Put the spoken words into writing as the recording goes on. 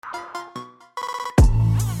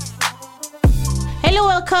Hello,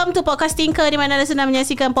 welcome to Podcast Tinker, di mana anda senang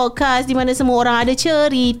menyaksikan podcast di mana semua orang ada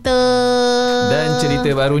cerita. Dan cerita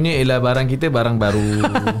barunya ialah barang kita barang baru.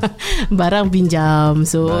 Barang pinjam.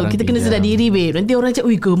 So Barang kita kena pinjam. sedar diri, babe. Nanti orang cakap,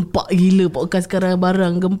 "Ui, gempak gila podcast sekarang,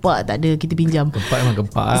 barang gempak." Tak ada, kita pinjam. Gempak memang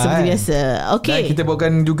gempak Seperti biasa. Dan Okay. kita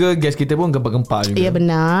bawakan juga guest kita pun gempak-gempak juga. Ya,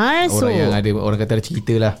 benar. Orang yang ada, orang kata ada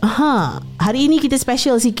cerita lah. Hari ini kita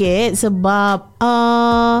special sikit sebab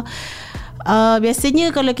biasanya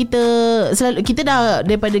kalau kita dah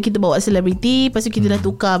daripada kita bawa selebriti, lepas tu kita dah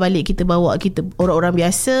tukar balik, kita bawa kita orang-orang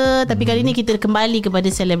biasa. Tapi kali ni kita kembali kepada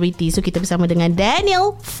selebriti. So kita bersama dengan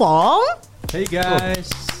Daniel Fong. Hey guys,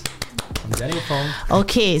 I'm Daniel Fong.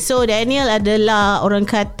 Okay, so Daniel adalah orang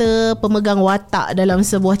kata pemegang watak dalam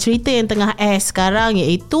sebuah cerita yang tengah sekarang,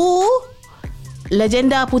 iaitu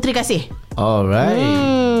Legenda Puteri Kasih. Alright.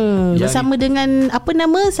 Bersama dengan apa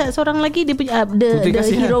nama seorang lagi dia punya Puteri the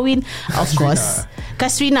Kasih heroine of course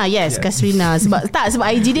Kasrina. Yes, Kasrina. Sebab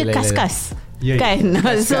IG dia Yelah. Kas-Kas. Ya, ya. Kan?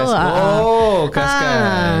 Kas-Kas.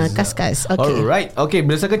 Kas-Kas. Kas-Kas. Okay. Alright. Okay,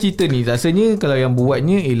 berdasarkan cerita ni, rasanya kalau yang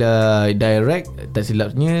buatnya ialah direct, tak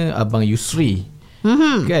silapnya Abang Yusri.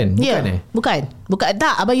 Kan? Bukan Yeah. Bukan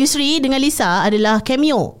tak. Abang Yusri dengan Lisa adalah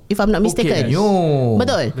cameo, if I'm not mistaken. cameo.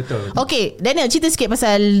 Betul. Okay, Daniel, cerita sikit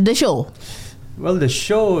pasal the show. Well, the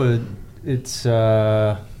show, it's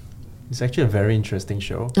actually a very interesting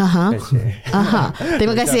show. Actually.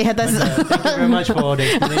 Terima kasih atas Thank you very much for the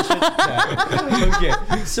explanation. Okay,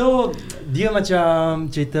 so dia macam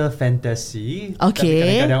cerita fantasy. Okay. Tapi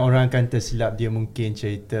kadang-kadang orang akan tersilap dia mungkin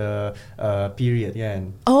cerita period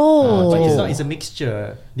kan. But it's a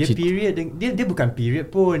mixture. Dia period, dia bukan period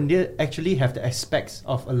pun. Dia actually have the aspects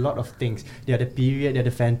of a lot of things. Dia ada period, dia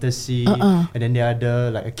ada fantasy, and then dia ada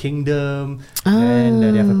like a kingdom, then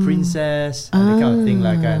they have a princess, that kind of thing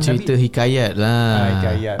lah kan. Cerita hikayat lah.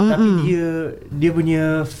 Hikayat. Tapi dia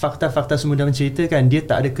punya fakta-fakta semua dalam cerita kan, dia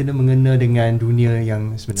tak ada kena-mengena dengan dunia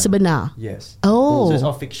yang sebenar. Yes. So it's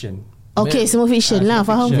all fiction. Okay, semua fiction lah.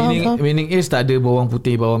 Faham. Meaning is tak ada bawang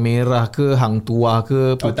putih, bawang merah ke, hang tuah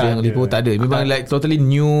ke, putih yang liput, tak ada. Memang like totally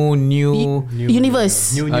new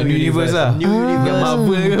universe. New universe lah. New universe. Yang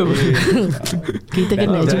Marvel ke. Kita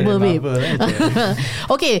kena cuba, babe.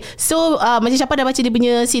 Okay, so macam siapa dah baca dia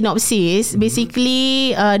punya synopsis,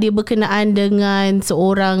 basically dia berkenaan dengan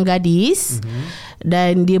seorang gadis,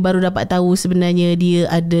 dan dia baru dapat tahu sebenarnya dia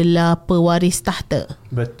adalah pewaris tahta.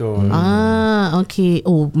 Betul. Okay.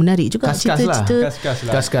 Oh, menarik juga. Kas-kas lah. Kas-kas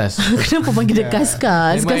lah. Kas-kas. Kenapa panggil dia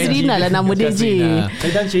Kas-Kas? Memang Kasrina lah nama dia je.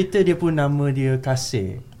 Dan cerita dia pun nama dia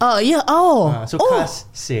Kasih. So So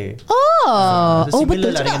Kasih. So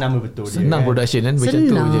betul similar lah juga. dengan nama betul dia. Senang kan? production kan. Macam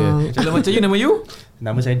tu Senang. je. Kalau macam you, nama you?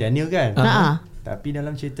 Nama saya Daniel kan. Ha. Tapi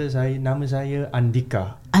dalam cerita saya, nama saya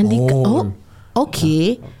Andika. Andika. Oh.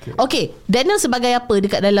 Okay. Daniel sebagai apa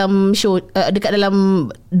dekat dalam show, dekat dalam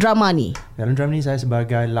drama ni? Dalam drama ni saya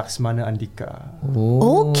sebagai Laksmana Andika.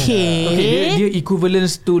 Okay. Dia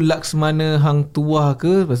equivalence to Laksmana Hang Tuah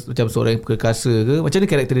ke, macam seorang yang perkasa ke? Macam mana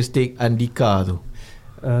karakteristik Andika tu?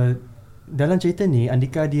 Dalam cerita ni,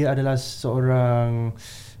 Andika dia adalah seorang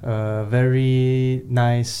very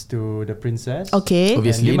nice to the princess. Okay.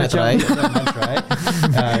 Obviously, Dia nak try.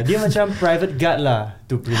 Dia macam private guard lah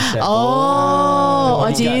to princess.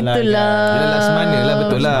 Macam itulah. Dia Laksmana lah,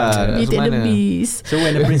 betul lah. Beauty and the Laksmana. Beast. So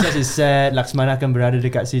when the princess is sad, Laksmana akan berada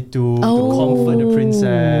dekat situ to comfort the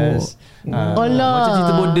princess. Macam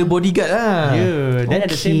cerita bodyguard lah. Then at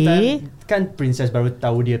the same time, kan princess baru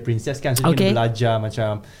tahu dia princess kan, so dia kena belajar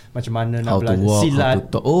macam mana nak belajar silat.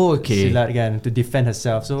 Silat kan, to defend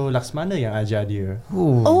herself. So Laksmana yang ajar dia.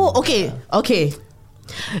 Okay.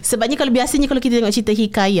 Sebabnya kalau biasanya kalau kita tengok cerita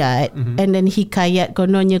hikayat, and then hikayat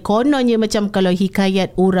kononnya macam kalau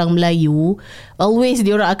hikayat orang Melayu, always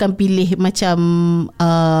dia orang akan pilih macam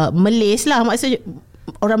Malays lah, maksudnya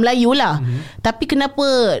orang Melayu lah. Tapi kenapa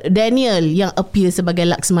Daniel yang appear sebagai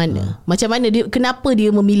Laksmana? Macam mana dia, kenapa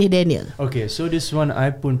dia memilih Daniel? Okay, so this one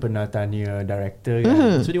I pun pernah tanya director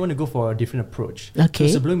kan. So they want to go for a different approach.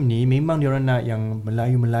 Okay. So sebelum ni memang dia orang nak yang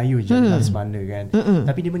Melayu-Melayu je Laksmana kan.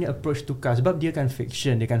 Tapi dia punya approach tukar sebab dia kan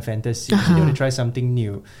fiction, dia kan fantasy. So dia want to try something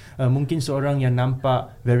new. Mungkin seorang yang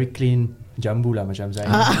nampak very clean, jambu lah macam saya.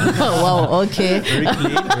 Wow, okay. Very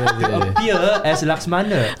clean. To appear as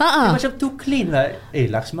Laksmana. Dia macam too clean lah.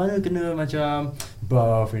 Laksmana kena macam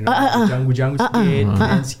buff, you know, janggu-janggu sikit, clean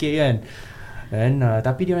sikit kan. And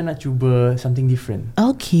tapi dia nak cuba something different.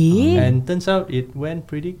 Okay. And turns out it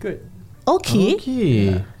went pretty good. Okay.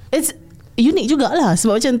 It's unik jugalah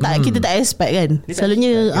sebab macam kita tak expect kan.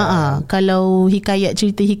 Selalunya kalau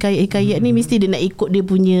cerita hikayat ni mesti dia nak ikut dia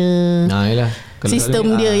punya Yalah.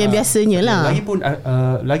 sistem dia yang biasanya lah.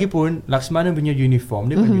 Lagipun Laksmana punya uniform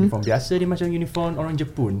dia bukan uniform biasa, dia macam uniform orang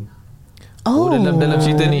Jepun. Dalam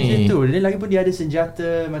cerita ni. Itu. Dan lagipun dia ada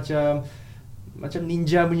senjata macam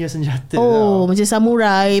ninja punya senjata. Macam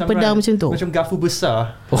samurai, pedang macam tu. Macam garfu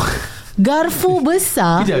besar. Garfu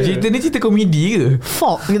besar. Kejap, cerita ni cerita komedi ke?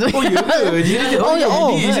 Fork gitu.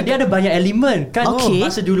 Dia ada banyak elemen kan. Okay.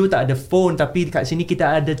 Masa dulu tak ada phone, tapi kat sini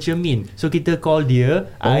kita ada cermin. So kita call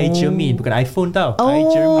dia eye cermin, bukan iPhone tau. Eye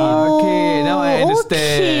cermin. Okay, now I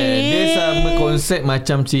understand. Okay. Dia sama konsep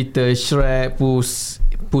macam cerita Shrek,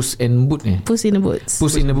 Puss in Boots ni. Puss in the Boots.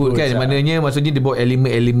 Puss in the Boots kan. Maknanya maksudnya dia bawa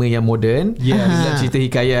elemen-elemen yang moden. Dalam cerita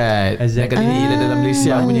hikayat. Exactly. Kali ni dalam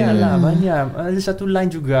Malaysia punya. Banyak. Ada satu line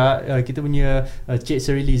juga kita punya Cik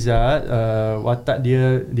Seri Liza, watak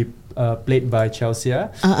dia played by Chelsea.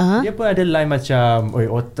 Dia pun ada line macam, oi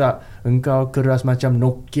otak engkau keras macam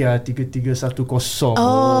Nokia 3310.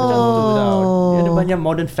 Macam tu tau. Dia ada banyak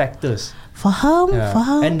modern factors. Faham.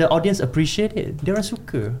 And the audience appreciate it. Dia orang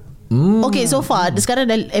suka. Okay, so far sekarang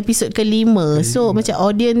dah episod ke-5. So macam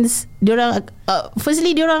audience diorang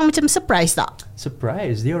firstly diorang macam surprise tak?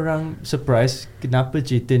 Surprise. Dia orang surprise kenapa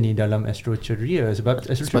cerita ni dalam Astro Ceria. Sebab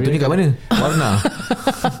Astro Sepatutnya kat mana? Warna.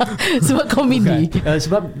 Sebab komedi.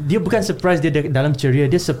 Sebab dia bukan surprise dia dalam ceria.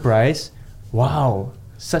 Dia surprise, wow,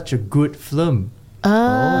 such a good film.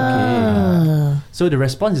 So the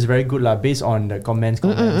response is very good lah, based on the comments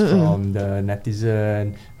from the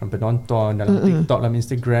netizen, from penonton dalam TikTok, dalam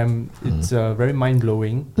Instagram. It's very mind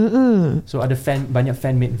blowing. So ada banyak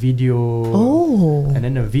fan made video, and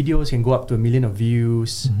then the videos can go up to 1 million of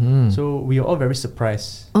views. So we are all very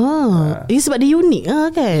surprised. Sebab dia unik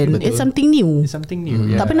kan. Betul. It's something new.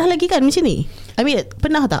 Yeah. Tak pernah lagi kan macam ni? I mean,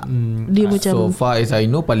 pernah tak? Dia macam, so far as I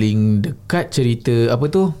know, paling dekat cerita apa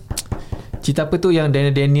tu? Cerita apa tu yang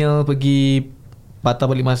Daniel pergi patah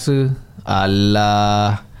balik masa?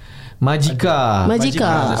 Alah, Majika.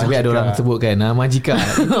 Sampai ada orang sebut kan, Majika.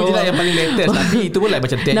 Itu je lah yang paling latest. Tapi itu pun like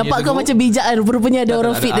macam 10 years nampak kau ago. macam bijak kan. Rupanya ada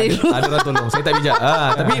orang fit dari Ada orang tolong. Saya tak bijak.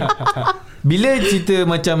 Tapi bila cerita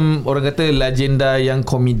macam orang kata legenda yang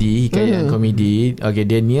komedi, hikayat komedi, okay,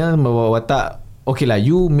 Daniel membawa watak. Okay lah,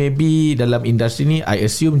 you maybe dalam industri ni, I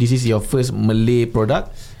assume this is your first Malay product.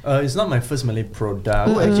 It's not my first Malay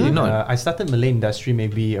product. Actually not. I started Malay industry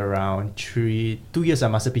maybe around 2 years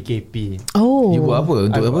masa PKP. You buat apa?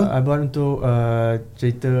 Untuk apa? I buat untuk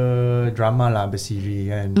cerita drama lah, bersiri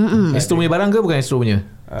kan. Astro punya barang ke bukan Astro punya?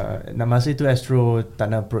 Masa itu Astro tak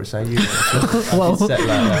nak approach saya.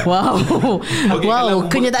 Wow. Okay,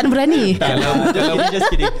 kenyataan berani. Kalau just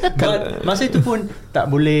kidding. But masa itu pun tak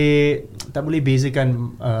boleh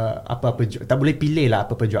bezakan apa-apa job. Tak boleh pilih lah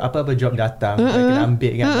apa-apa job datang kita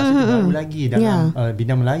ambil kan. Masa itu baru lagi dalam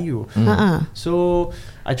bidang Melayu. So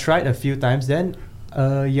I tried a few times, then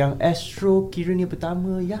yang Astro kiranya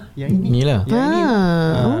pertama yang ini. Inilah.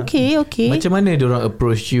 Okay. Macam mana diorang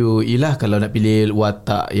approach you? Yelah, kalau nak pilih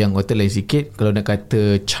watak yang kata lain sikit, kalau nak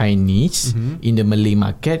kata Chinese in the Malay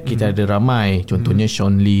market, kita ada ramai. Contohnya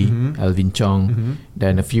Sean Lee, Alvin Chong,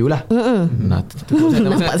 dan a few lah.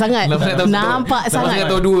 Nampak sangat. Nampak sangat.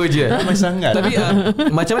 Tahu dua je. Ramai sangat. Tapi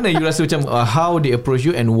macam mana you rasa macam how they approach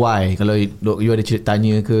you and why? Kalau you ada cerita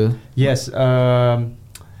tanya ke? Yes,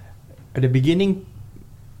 at the beginning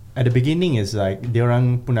is like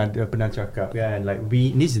diorang pun ada pernah cakap kan, like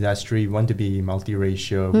we in this industry want to be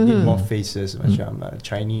multiracial, we need more faces macam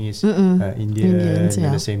Chinese, Indian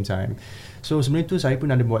at the same time. So sebenarnya tu saya pun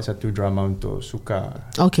ada buat satu drama untuk Suka.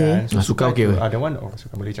 Okay. Kan? So, Suka okay. Ada one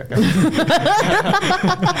Suka boleh cakap.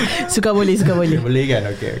 Suka boleh. Boleh kan?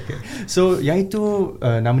 Okay. So yang itu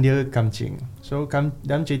nama dia Kamching. So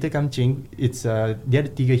dalam cerita Kamching, it's dia ada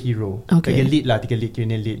 3 hero. Okay. 3 lead,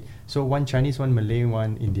 kira lead. So one Chinese, one Malay,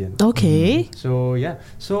 one Indian. Okay. So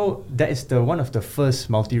that is one of the first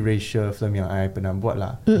multiracial film yang I pernah buat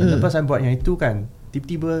lah. Lepas I buat yang itu kan,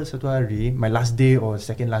 tiba-tiba satu hari, my last day or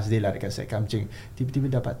second last day lah dekat set Kamching,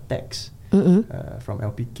 tiba-tiba dapat text from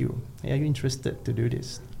LPQ. Hey, are you interested to do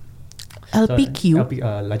this? LPQ? So,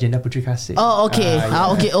 Legenda Puteri Kasih. Oh, okay.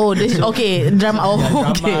 Okay. Oh, okay. Drama.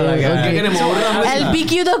 Okay.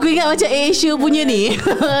 LPQ tu aku ingat macam Asia punya ni.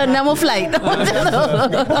 Nama flight.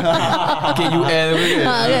 KUL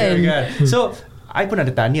kan? So I pun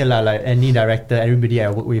ada tanya lah, like any director, everybody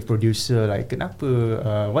I work with, producer, like kenapa,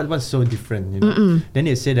 what's so different, you know? Then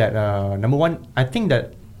they say that number one, I think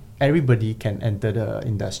that everybody can enter the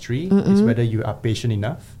industry. It's whether you are patient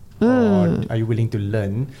enough or are you willing to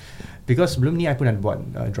learn. Because sebelum ni I pun ada buat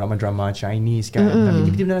drama-drama Chinese kan,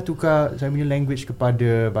 tapi tiba-tiba nak tukar saya punya language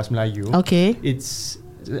kepada bahasa Melayu. Okay. It's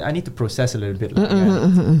I need to process a little bit lah.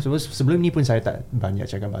 So sebelum ni pun saya tak banyak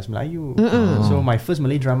cakap bahasa Melayu. So my first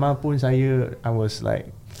Malay drama pun I was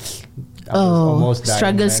like almost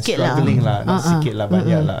struggle sikit lah. Struggling lah. Not sikit lah,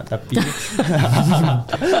 banyak lah. Tapi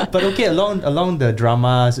but okay, along the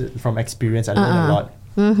dramas from experience I learned a lot.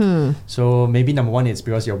 So maybe number one is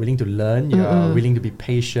because you're willing to learn, you're willing to be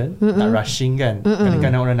patient, not rushing kan.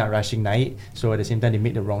 Kadang-kadang orang nak rushing naik, so at the same time they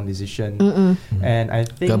make the wrong decision. And I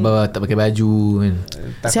think gambar tak pakai baju kan.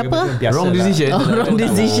 Siapa? Wrong decision. Wrong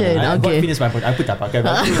decision. Okay. Finish my point. Aku tak pakai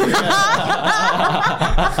baju.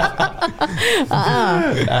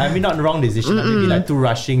 I mean not wrong decision, maybe like too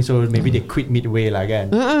rushing, so maybe they quit midway lah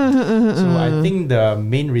kan. So I think the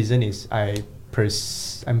main reason is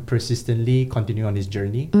I'm persistently continuing on this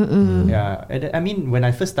journey. Yeah, I mean when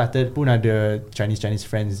I first started pun ada Chinese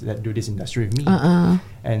friends that do this industry with me.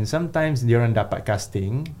 And sometimes dia orang dapat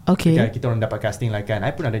casting. Okay. Kita orang dapat casting lah kan.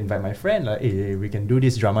 I pun ada invite my friend lah, we can do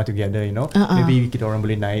this drama together, you know. Maybe kita orang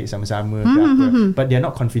boleh naik sama-sama ke apa. But they are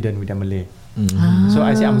not confident with their Malay. So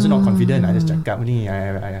I say I'm also not confident. I just cakap ni,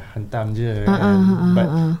 I hantam je.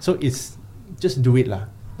 But so it's just do it lah.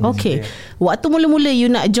 Okay. Waktu mula-mula you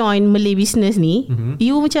nak join Malay business ni,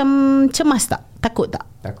 you macam cemas tak? Takut tak?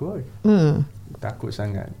 Takut. Takut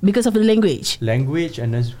sangat. Because of the language? Language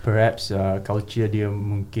and then perhaps culture dia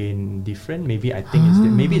mungkin different. Maybe I think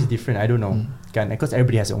maybe it's different. I don't know. Kan? Because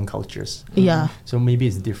everybody has their own cultures. Yeah. So maybe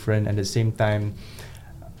it's different. At the same time,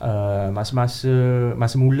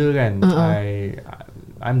 masa mula kan,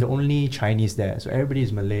 I'm the only Chinese there. So everybody is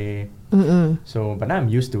Malay. So but now I'm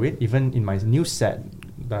used to it. Even in my new set,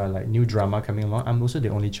 like new drama coming along, I'm also the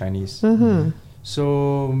only Chinese. So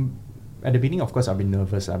at the beginning, of course, I'll be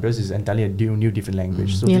nervous because it's entirely a new different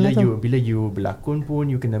language. So bila you berlakon pun,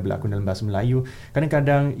 you kena berlakon dalam bahasa Melayu.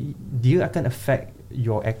 Kadang-kadang dia akan affect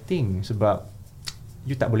your acting sebab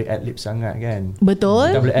you tak boleh ad-lib sangat kan.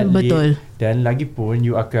 Betul. Tak boleh ad-lib. Betul. Dan lagi pun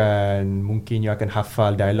mungkin you akan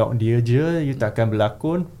hafal dialog dia je, you tak akan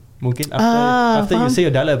berlakon. Mungkin after you say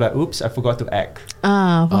your dialogue, but oops, I forgot to act.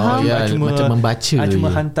 Faham. Macam membaca.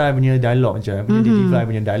 Cuma hantar punya dialog je, punya deliver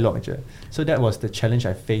punya dialog je. So that was the challenge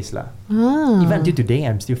I faced lah. Even until today,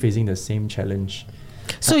 I'm still facing the same challenge.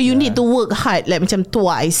 So you need to work hard, like macam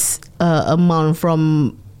twice amount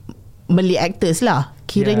from Malay actors lah,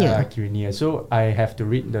 kiranya. Yeah, kiranya. So I have to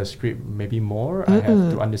read the script maybe more. I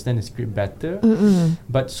have to understand the script better.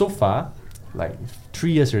 But so far, like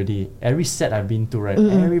 3 years already, every set I've been to, right,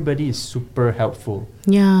 everybody is super helpful.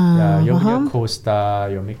 Yeah, your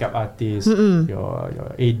co-star, your makeup artist, your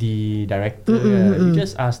AD, director, you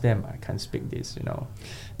just ask them, I can't speak this, you know.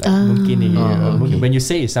 Like, mungkin when you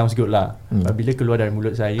say it sounds good lah, but bila keluar dari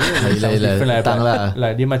mulut saya, it sounds different lah.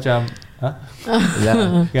 Like dia macam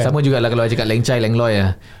sama jugalah kalau cakap leng chai leng loy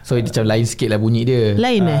lah. So dia macam lain sikit lah bunyi dia.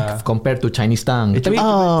 Lain compared to Chinese tang. Tapi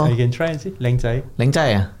you can try and see leng chai. Leng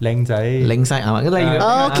chai ah? Leng chai. Leng chai kan lain.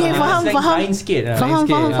 Okay, faham. Lain sikit. Faham.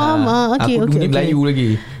 Okay. Aku bunyi Melayu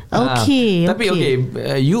lagi. Okay.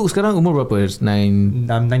 You sekarang umur berapa? I'm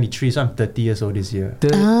 93, so I'm 30 years old this year.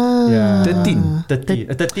 13,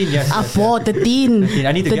 yes. Apa 13?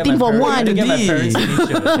 I need to 13 form 1. get my parents'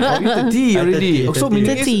 signature. You 30 already. So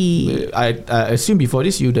meaning 30. I assume before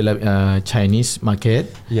this you dalam Chinese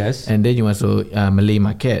market. Yes. And then you masuk Malay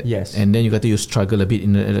market. Yes. And then you kata you struggle a bit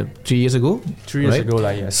in 3 years ago. 3 years ago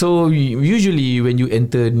lah, yes. So usually when you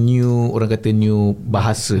enter new, orang kata new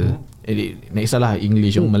bahasa, nak salah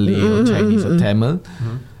English or Malay or Chinese or Tamil,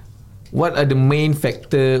 what are the main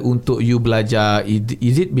factor untuk you belajar?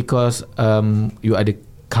 Is it because you ada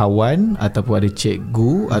kawan ataupun ada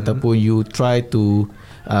cikgu ataupun you try to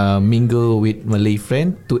mingle with Malay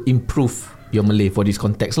friend to improve your Malay for this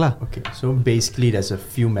context lah? Okay, so basically there's a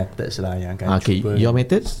few methods lah yang akan cuba. Your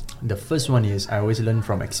methods? The first one is I always learn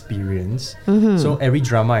from experience. So every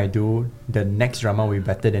drama I do, the next drama will be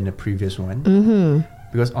better than the previous one.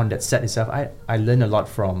 Because on that set itself, I learn a lot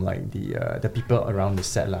from like the people around the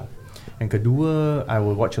set lah. And kedua, I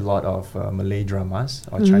will watch a lot of Malay dramas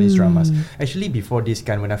or Chinese dramas. Actually, before this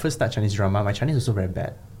when I first start Chinese drama, my Chinese was also very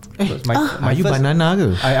bad. Are you banana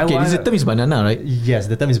ke? The term is banana, right? Yes,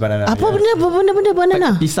 the term is banana. Apa benda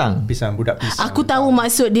banana? Pisang, budak pisang. Aku tahu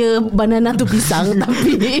maksud dia banana tu pisang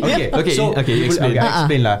tapi Okay,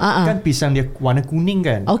 explain lah. Kan pisang dia warna kuning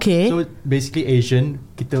kan? Okay. So basically Asian,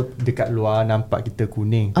 kita dekat luar nampak kita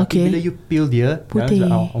kuning. Okay. Tapi bila you peel dia, putih.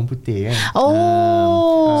 Orang putih kan?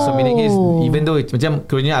 Oh. So meaning is even though macam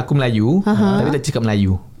kerana aku Melayu tapi tak cakap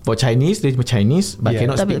Melayu. For Chinese, they Chinese but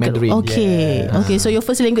cannot speak Mandarin. Okay. Yeah. Okay, so your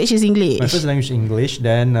first language is English. My first language English.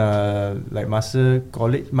 Then like masa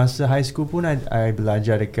college, masa high school pun I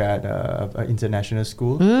belajar dekat international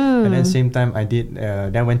school. And then same time I did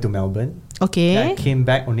then I went to Melbourne. Okay. Then I came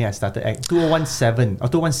back, only I started 2017 or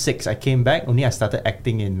 2016 I came back, only I started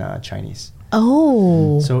acting in Chinese.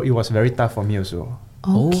 Oh. So it was very tough for me also.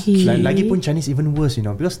 Okay. Lagi pun Chinese even worse, you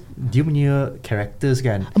know, because dia punya characters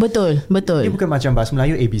kan. Betul. Dia bukan macam bahasa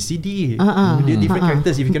Melayu ABCD. Dia different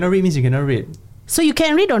characters. If you cannot read, means you cannot read. So you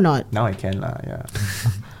can read or not? Now I can lah, yeah.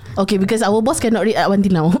 Okay, because our boss cannot read up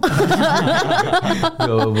until now.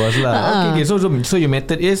 Your boss lah. Okay. So your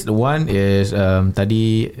method is, one is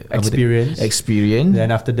tadi experience. Then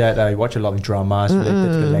after that I watch a lot of dramas related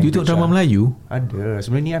to the language. You tengok drama Melayu? Ada.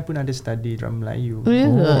 Sebelum ni I pun ada study drama Melayu.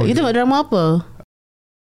 You tengok drama apa?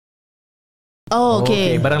 Oh,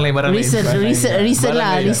 okay. Barang lain. Recent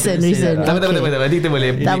lah. Recent. Tak apa. Nanti kita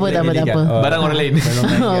boleh. Tak apa. Barang orang lain.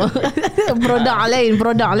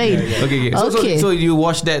 Produk lain. Okay. So you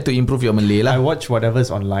watch that to improve your Malay lah. I watch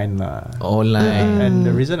whatever's online lah. And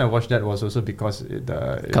the reason I watched that was also because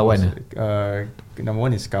kawan. Number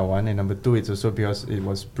one is kawan, and number two it's also because the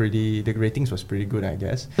ratings was pretty good, I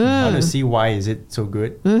guess. I want to see why is it so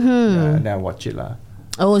good. And then I watch it lah.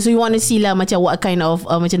 Oh, so you want to see lah macam what kind of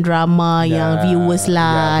macam drama yang viewers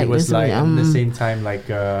like. Viewers like. At the same time, like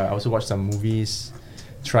I also watch some movies.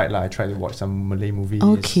 I tried to watch some Malay movies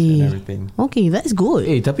and everything. Okay, that's good.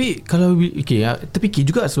 Tapi kalau terfikir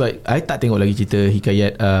juga sebab I tak tengok lagi cerita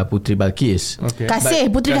hikayat Puteri Balqis. Okay.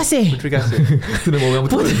 Puteri Kasih.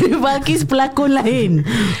 Puteri Balqis pelakon lain.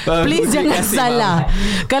 Please jangan salah.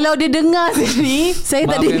 Kalau dia dengar sini, saya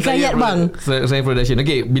tak ada hikayat bang. Saya production.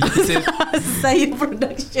 Okay, bila kita saya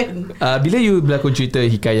production. Bila you berlakon cerita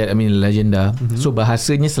hikayat, legenda, so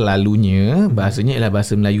bahasanya ialah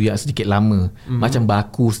bahasa Melayu yang sedikit lama, macam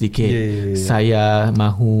baku sedikit. Saya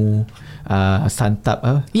mahu santap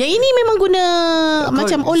Yang ini memang guna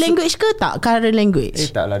macam old language ke tak? Current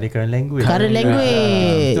language? Taklah, dia current language.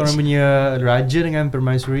 Kita orang punya raja dengan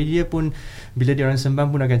permaisuri dia pun, bila dia orang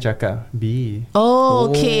sembang pun akan cakap B.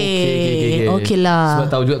 Okay lah.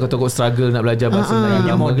 Sebab tahu juga kau struggle nak belajar bahasa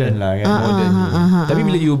Melayu yang modern lah kan. Tapi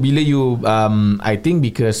bila you I think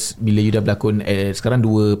because bila you dah berlakon sekarang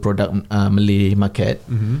 2 produk Malay market,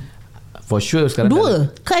 for sure sekarang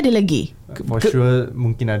 2 ke ada lagi? For sure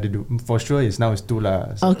mungkin ada for sure is 2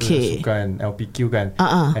 lah. Okay. Sukan LPQ kan,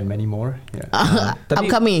 and many more.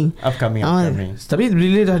 Upcoming. Tapi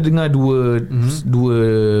bila dah dengar dua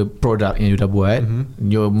produk yang you dah buat,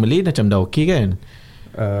 your Malay macam dah okay kan?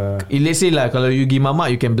 Let's say lah, kalau you pergi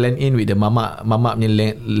mamak, you can blend in with the mamak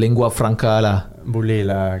punya lingua franca lah. Boleh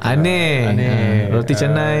lah. Aneh. Roti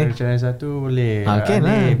canai. Roti canai satu boleh. Kan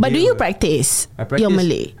lah. But do you practice your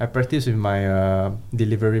Malay? I practice with my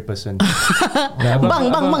delivery person. Bang,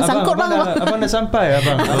 sangkut bang. Abang dah sampai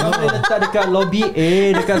abang. Abang boleh letak dekat lobby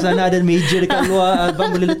dekat sana ada meja dekat luar. Abang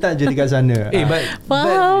boleh letak je dekat sana.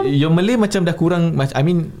 But your Malay macam dah kurang,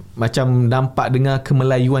 macam nampak dengar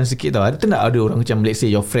kemelayuan sikit tau. Ada tak ada orang macam, let's say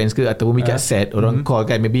your friends ke ataupun kat set, orang call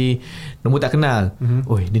kan, maybe nombor tak kenal.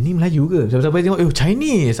 Oi, dia ni Melayu ke? Sampai tengok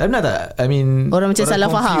Chinese. Ada tak? Orang macam salah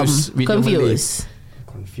faham, confused.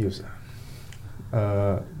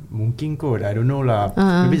 Mungkin kot, I don't know lah.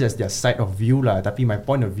 Maybe just their side of view lah. Tapi my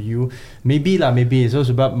point of view, maybe. So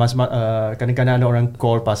sebab kadang-kadang ada orang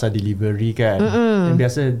call pasal delivery kan. Dan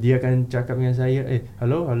biasa dia akan cakap dengan saya,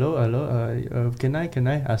 hello, can I?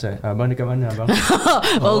 Abang dekat mana abang?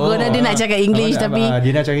 Guna dia nak cakap English tapi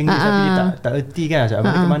dia nak cakap English tapi dia tak erti kan.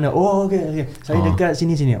 Abang dekat mana? Okay. Saya dekat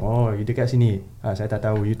sini. Oh, you dekat sini. Saya tak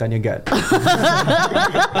tahu. You tanya guard.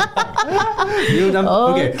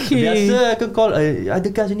 Okay. Biasa aku call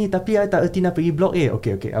dekat sini tapi I tak erti nak pergi blok A.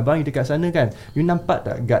 Okay. Abang you dekat sana kan? You nampak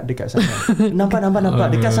tak guard dekat sana? Nampak.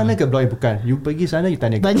 Dekat sana ke blok A? Bukan. You pergi sana, you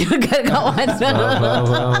tanya guard. Tanya guard kat mana?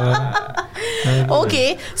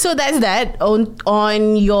 Okay. So that's that. On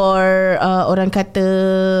your orang kata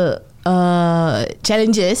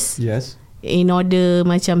challenges. Yes. In order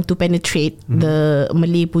macam to penetrate the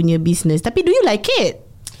Malay punya business. Tapi do you like it?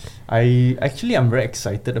 I'm very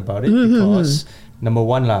excited about it because number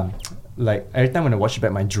one lah, like every time when I watch back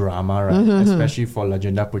my drama, right, especially for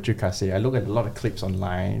Legenda Puteri Kasih, I look at a lot of clips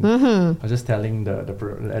online. I was just telling the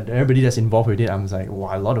everybody that's involved with it, I was like, wow,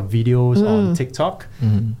 a lot of videos on TikTok.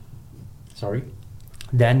 Sorry.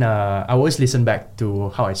 Then I always listen back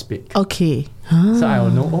to how I speak. Okay. So I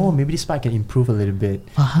will know, maybe this part I can improve a little bit.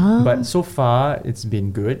 But so far, it's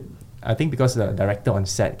been good. I think because the director on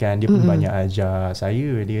set kan, dia pun banyak ajar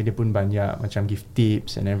saya, dia pun banyak macam give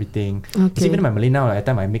tips and everything. Okay. Even in my Malay now, at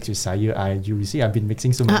time I mix with saya, you see I've been mixing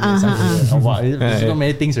so many so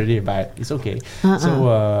many things already, but it's okay. So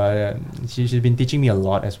she's been teaching me a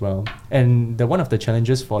lot as well. And one of the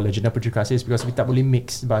challenges for Legenda Puteri Kasih is because we tak boleh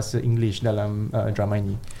mix bahasa English dalam drama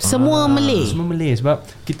ini. Semua Malay. Semua Malay sebab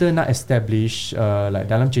kita nak establish like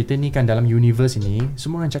dalam cerita ni kan, dalam universe ini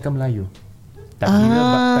semua orang cakap Melayu.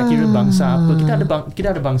 Tak kira bangsa apa.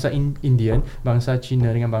 Kita ada bangsa Indian, bangsa Cina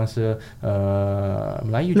dengan bangsa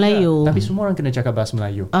Melayu juga. Tapi semua orang kena cakap bahasa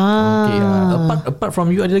Melayu. Okay. Apart from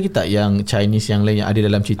you, ada lagi tak yang Chinese yang lain yang ada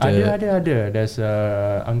dalam cerita? Ada. There's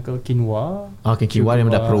Uncle Kinwa. Kinwa yang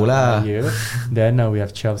dah pro lah. Then we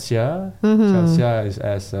have Chelsea. Chelsea is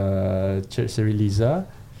as Seri Liza.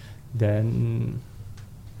 Then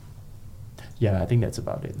I think that's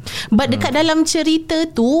about it. But dekat dalam cerita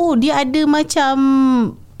tu dia ada macam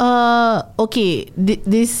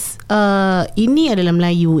this ini adalah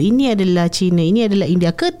Melayu, ini adalah Cina, ini adalah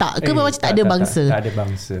India ke tak? Ke macam tak ada bangsa? Tak ada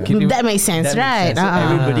bangsa. That makes sense, right? So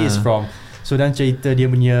everybody is from. So dalam cerita dia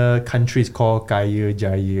punya country is called Kaya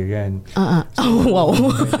Jaya kan. Wow.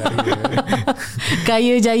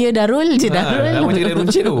 Kaya Jaya Darul je Darul. Nama cerita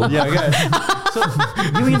runcit tu. Ya kan. So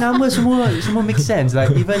dia punya nama semua make sense.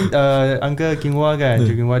 Like even Uncle Kinwa kan,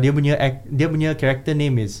 Kinwa dia punya character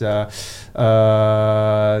name is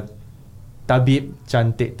Tabib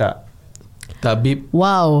Cantik Tak. Tabib.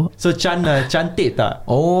 Wow. So cantik tak?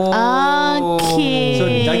 Oh. Okay. So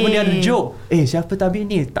jangan dia ada joke. Siapa tabib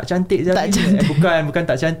ni? Tak cantik je. Bukan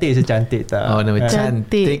tak cantik, cantik tak. Oh, nama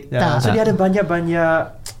cantik tak. So dia ada banyak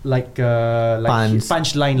like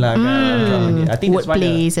punchline lah kan. I think that's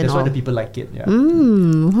why the people like it. Yeah.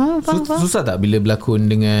 Susah tak bila berlakon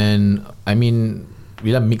dengan, I mean,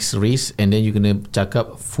 bila mixed race and then you kena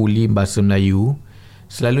cakap fully bahasa Melayu?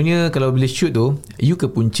 Selalunya kalau bila shoot tu, you ke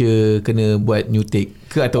punca kena buat new take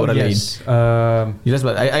ke atau orang lain? Jelas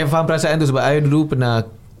sebab I faham perasaan tu sebab I dulu pernah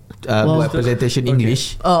buat presentation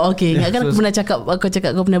English. Oh, okay. Ingatkan aku pernah cakap,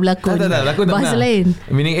 kau pernah berlakon bahasa lain.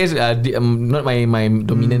 Meaning is not my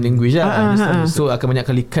dominant language lah. So akan banyak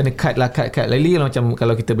kali kena cut. Lagi macam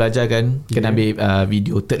kalau kita belajar kan, kena ambil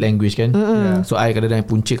video third language kan. So I kadang-kadang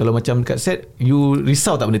punca kalau macam dekat set, you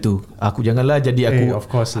risau tak benda tu? Aku janganlah jadi aku.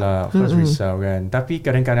 Of course lah. Of course risau kan. Tapi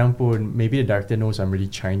kadang-kadang pun maybe the director knows I'm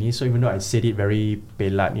really Chinese, so even though I said it very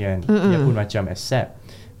pelat kan, dia pun macam accept.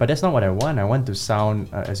 But that's not what I want. I want to sound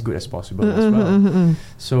as good as possible as well.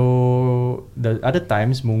 So the other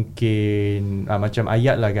times mungkin macam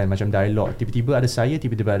ayat lah kan, macam dialog. Tiba-tiba ada saya,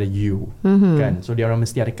 tiba-tiba ada you kan. So dia orang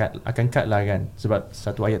mesti akan cut lah kan. Sebab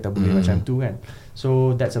satu ayat tak boleh macam tu kan.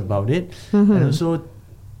 So that's about it. And also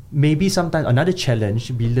maybe sometimes another challenge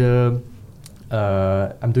bila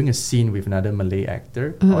I'm doing a scene with another Malay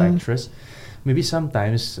actor or actress. Maybe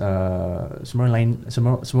sometimes semua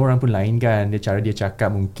orang pun lain kan, cara dia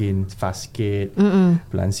cakap mungkin fast sikit,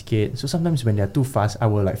 pelan sikit. So sometimes when they're too fast, I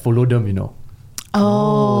will like follow them, you know.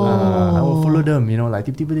 I will follow them, you know, like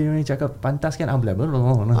tiba-tiba dia orang cakap pantas kan,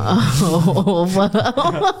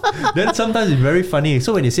 then sometimes it's very funny.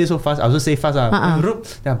 So when they say so fast, I also say fast then I'm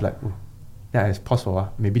like, then I pause for a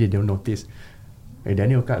while. Maybe they don't notice.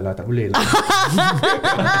 Daniel cut lah, tak boleh lah.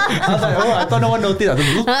 I was like, I thought no one noticed.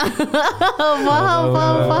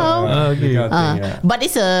 Faham. Okay. But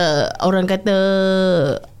it's orang kata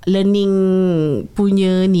learning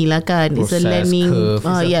punya ni lah kan. It's a learning curve.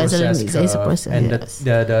 It's a process. And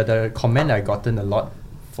the comment I gotten a lot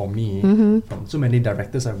for me from so many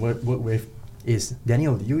directors I work with is,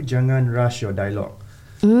 Daniel, you jangan rush your dialogue.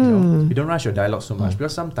 You know, you don't rush your dialogue so much,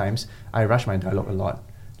 because sometimes I rush my dialogue a lot.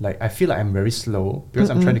 Like I feel like I'm very slow because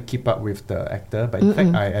I'm trying to keep up with the actor, but in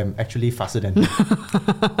fact I am actually faster than him.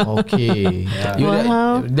 Okay.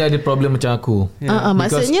 Dia ada problem macam aku.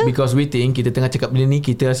 Maksudnya because we think kita tengah cakap benda ni,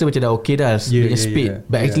 kita rasa macam dah okay dah speed,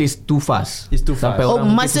 but actually it's too fast. It's too fast.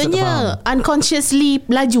 Maksudnya unconsciously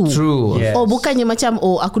laju. True. Yes. Bukannya macam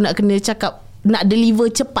aku nak kena cakap, nak deliver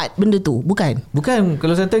cepat benda tu. Bukan.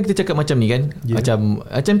 Kalau sometimes kita cakap macam ni kan, macam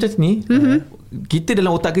ni, kita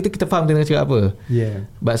dalam otak kita faham kita nak cakap apa.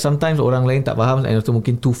 But sometimes orang lain tak faham, and also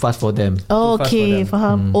mungkin too fast for them. Okay,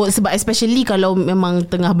 faham. Sebab especially kalau memang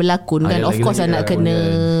tengah berlakon kan, of course nak kena.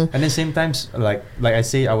 And then same times like I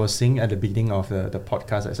say, I was saying at the beginning of the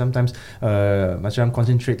podcast, like sometimes macam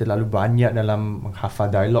concentrate terlalu banyak dalam menghafal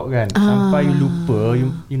dialog kan, sampai you lupa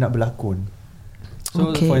you nak berlakon.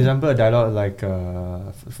 So for example, a dialogue like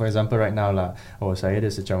for example right now lah, saya ada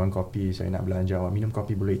secawan kopi, saya nak belanja, awak minum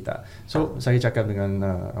kopi boleh tak? So saya cakap dengan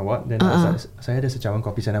awak, then saya ada secawan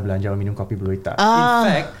kopi, saya nak belanja, awak minum kopi boleh tak? In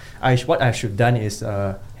fact, what I should done is,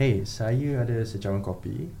 hey, saya ada secawan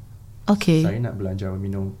kopi, Okay. Saya nak belajar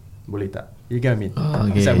minum, boleh tak? You get what I mean?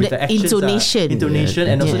 Okay. It's like with The the actions, intonation.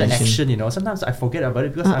 and also the Intonation. action, you know. Sometimes I forget about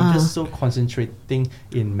it because I'm just so concentrating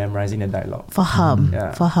in memorizing the dialogue. Faham.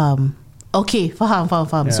 Yeah. Faham. Okay, faham.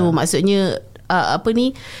 Yeah. So maksudnya apa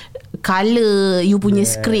ni, color you punya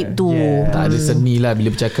script tu. Tak ada seni lah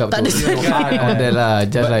bila bercakap Tak tu. ada seni. All that lah.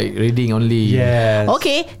 Just like reading only. Yes.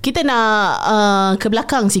 Okay, kita nak ke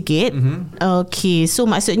belakang sikit. Okay, so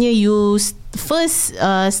maksudnya you first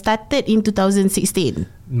started in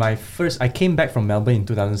 2016. I came back from Melbourne in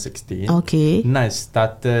 2016. Okay. And I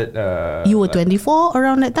started. You were 24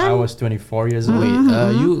 around that I time? was 24 years old. Wait,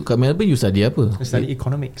 you kat Melbourne you study apa? I studied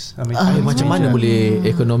economics. I mean, Macam mana boleh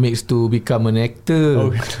economics to become an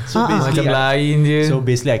actor? So Macam lain je. So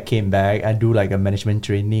basically, I came back. I do like a management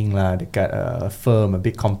training lah dekat a firm, a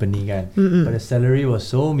big company kan. But the salary was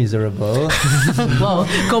so miserable. Wow,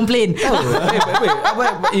 complain.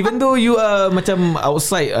 Wait, even though you are macam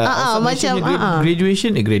outside, macam,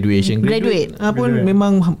 graduate pun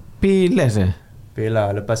memang pay less Pay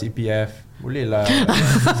lah, lepas EPF boleh lah.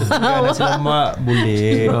 Setengah nasi lemak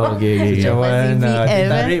boleh. Okay. Cawan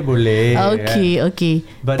ditarik boleh. Okay.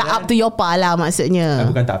 But tak then, up to your pa lah maksudnya.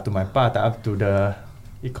 Bukan tak up to my pa, tak up to the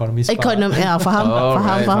economist pa. Faham.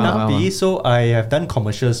 Tapi so I have done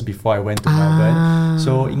commercials before I went to Melbourne.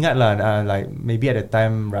 So ingatlah like maybe at the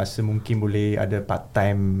time rasa mungkin boleh ada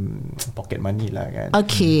part-time pocket money lah kan.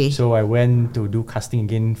 Okay. So I went to do casting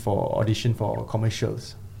again for audition for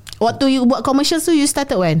commercials. Waktu you buat commercials tu, you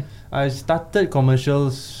started when? I started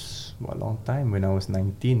commercials a long time when I was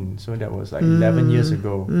 19. So that was like 11 years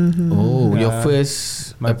ago. Your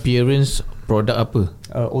first appearance product apa?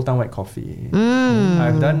 Old Town White Coffee.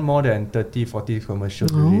 I've done more than 30-40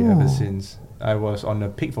 commercials really ever since. I was on a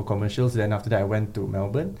peak for commercials. Then after that I went to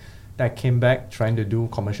Melbourne. Then I came back trying to do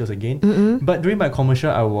commercials again. But during my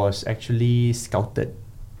commercial I was actually scouted.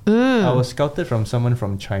 I was scouted from someone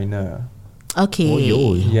from China. Okay.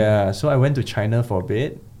 Yeah, so I went to China for a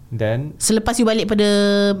bit. Then Selepas you balik pada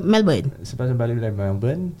Melbourne? Selepas balik dari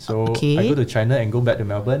Melbourne, so Okay. I go to China and go back to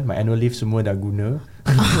Melbourne. My annual leave semua dah guna.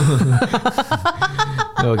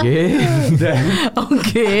 Okay.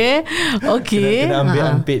 Okay. Kena ambil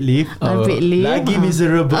unpaid leave. Unpaid leave. Lagi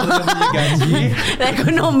miserable yang punya gaji.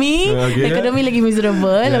 Ekonomi lagi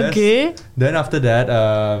miserable. Yes. Okay. Then after that,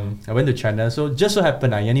 I went to China. So just so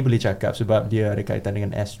happen yang ni boleh cakap sebab dia ada kaitan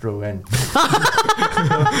dengan Astro kan.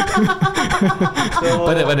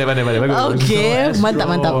 Pandai. Okay. So,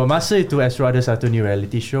 Mantap. Masa itu Astro ada satu new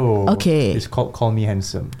reality show. Okay. It's called Call Me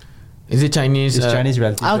Handsome. Is it Chinese? It's Chinese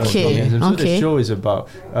reality show. Okay. Call Me Handsome. So Okay. the show is about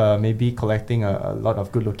maybe collecting a lot of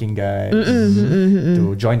good-looking guys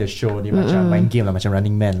to join the show. Dia macam main game lah, macam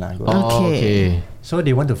Running Man lah. Okay. So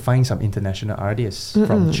they want to find some international artists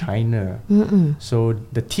from China. So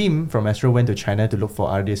the team from Astro went to China to look for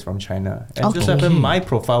artists from China. And just Okay. happened my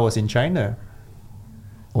profile was in China.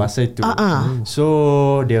 Masa itu. So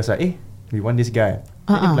they was like, we want this guy.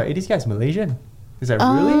 And they were like, this guy is Malaysian. It's like,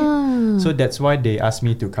 really? So that's why they asked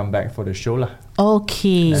me to come back for the show lah.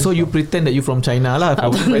 Okay. So you pretend that you from China lah.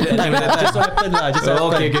 Just so happened lah. Just so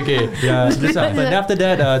happened. Okay. Yeah, just so happened. Then after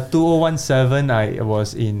that, 2017, I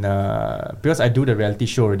was in because I do the reality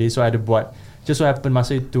show already. So I had to buat. Just so happened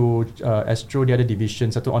masa itu Astro dia ada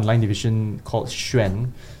division, satu online division called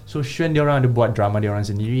Xuan. So Xuan dia orang ada buat drama dia orang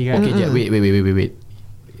sendiri kan. Okay, wait.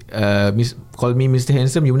 Call Me Mr.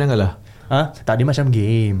 Handsome, you menang lah. Tak, dia macam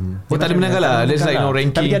game. Tak ada menang lah. There's like no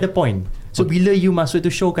ranking. Tapi dia ada point. So bila you masuk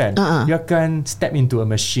itu show kan, you akan step into a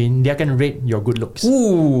machine. Dia akan rate your good looks.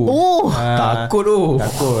 Takut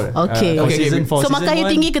Takut. Okay. For So markah you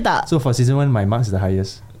tinggi ke tak? So for season 1 my marks is the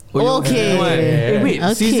highest. Okay. Wait,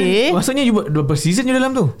 season, maksudnya you berapa season je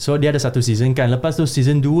dalam tu? So dia ada satu season kan. Lepas tu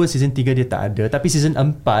season 2, season 3 dia tak ada. Tapi season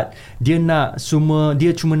 4 dia nak semua,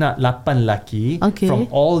 dia cuma nak 8 lelaki from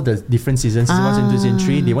all the different seasons. Season 1, season 2,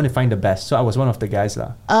 season 3. They want to find the best. So I was one of the guys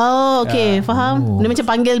lah. Oh, okay. Faham. Dia macam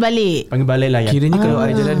panggil balik. Panggil balik lah yang. Kiranya kalau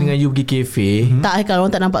I jalan dengan you pergi kafe, Tak, kalau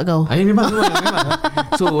orang tak nampak kau. memang.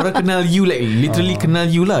 So orang kenal you, like literally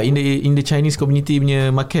kenal you lah in the Chinese community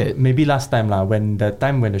punya market. Maybe last time lah, when the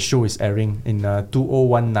show is airing in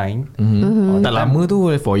 2019. Tak lama tu,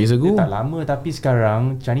 4 years ago. Tak lama, tapi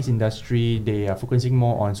sekarang Chinese industry they are focusing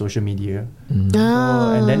more on social media. So,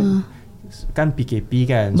 and then kan PKP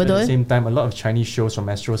kan. So at the same time a lot of Chinese shows from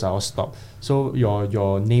Astros are all stopped. So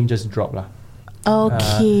your name just drop lah.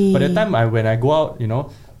 Okay. By the time when I go out,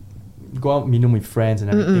 go out minum with friends and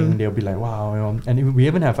everything, they'll be like, wow, and we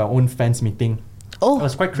even have our own fans meeting. It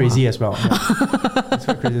was quite crazy as well. It's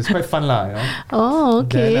quite crazy. It's quite fun lah. Oh,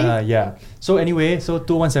 okay. Then, So anyway,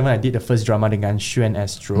 2017 I did the first drama dengan Xuan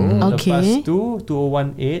Astro. Lepas tu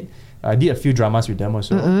 2018 I did a few dramas with them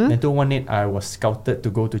also. And 2018 I was scouted to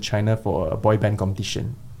go to China for a boy band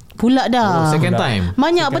competition. Pula dah. Second time.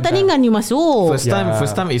 Banyak Second pertandingan you masuk.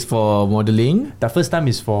 First time is for modelling. The first time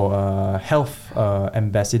is for health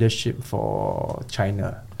ambassadorship for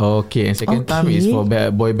China. Okay, and second time is for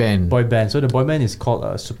boy band. Boy band. So the boy band is called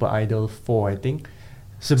Super Idol 4, I think.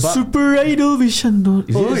 Super Idol Vision.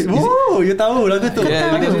 You tahu lagu tu?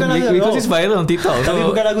 Yeah, Tapi bukan lagu because it's viral on TikTok. Tapi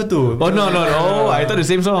bukan lagu tu. Oh no. Oh, I thought the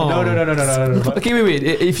same song. No. Okay, wait.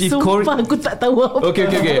 If Sumpah aku tak tahu apa. Okay.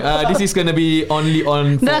 This is gonna be only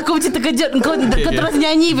on. Dah aku macam terkejut. Kau terus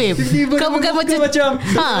nyanyi, babe. Kau bukan macam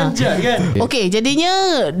anjat kan. Okay,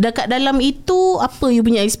 jadinya dekat dalam itu apa you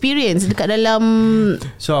punya experience dekat dalam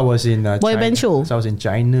So I was in boy band show. So I was in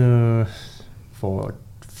China for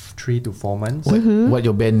 3 to 4 months. What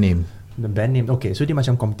your band name? The band name. Okay, so dia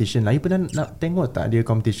macam competition lah. You pernah nak tengok tak dia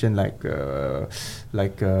competition like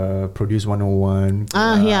Produce 101?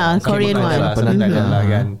 Korean one. Something like that lah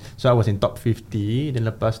kan. So I was in top 50. Then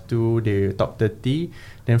lepas tu dia top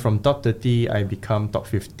 30. Then from top 30 I become top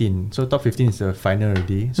 15. So top 15 is the final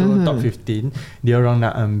already. So top 15 dia orang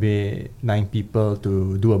nak ambil 9 people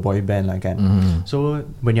to do a boy band lah kan. So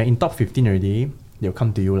when you're in top 15 already, they'll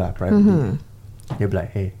come to you lah privately. They'll be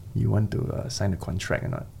like, hey, you want to sign a contract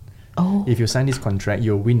or not? If you sign this contract,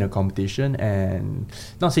 you'll win the competition. And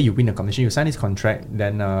not say you win the competition, you sign this contract,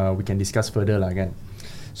 then we can discuss further lah kan.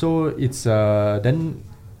 So it's then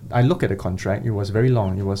I look at the contract. It was very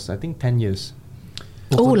long. It was I think 10 years.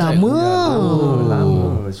 Lama.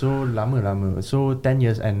 Lama. So lama. So 10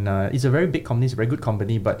 years, and it's a very big company. It's a very good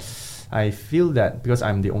company, but I feel that because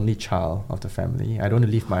I'm the only child of the family, I don't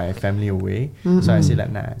want to leave my family away. So I said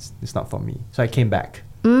like, nah, it's not for me. So I came back.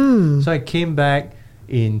 So I came back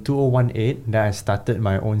in 2018. Then I started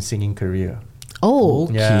my own singing career.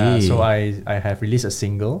 Okay. Yeah, so I have released a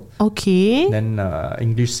single. Okay. Then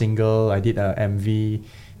English single. I did a MV.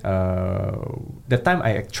 That time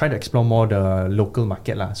I tried to explore more the local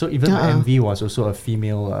market lah. So even my MV was also a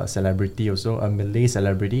female celebrity, also a Malay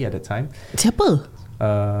celebrity at the time. Siapa?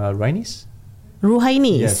 Rainis.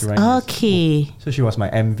 Ruhainis. Yes, Rainis. Okay. So she was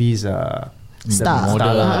my MV's Star.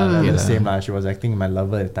 Star lah. The same lah. She was acting my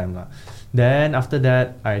lover at the time lah. Then after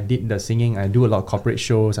that, I did the singing. I do a lot of corporate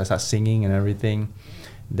shows. I start singing and everything.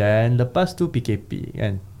 Then lepas tu PKP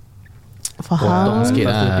kan. Faham. Lepas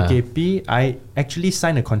tu PKP, I actually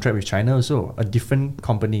signed a contract with China also, a different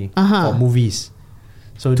company for movies.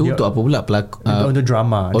 So untuk apa pula untuk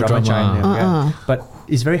drama China kan. But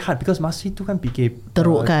it's very hard because masa itu kan PKP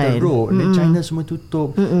teruk kan. China semua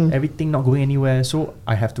tutup, everything not going anywhere. So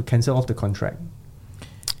I have to cancel off the contract.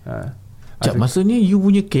 Maksudnya you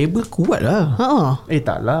punya kabel kuat lah.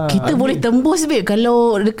 Tak lah. Kita boleh tembus babe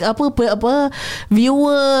kalau apa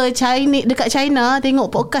viewer China dekat China tengok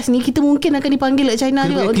podcast ni, kita mungkin akan dipanggil dekat China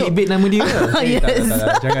juga untuk clickbait nama dia. Yes.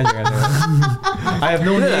 Jangan. I have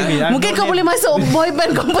no name. Mungkin kau boleh masuk boy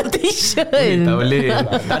band competition. Tak boleh.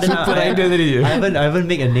 Super Idol tadi. I haven't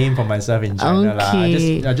make a name for myself in China lah.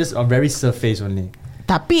 I just on very surface only.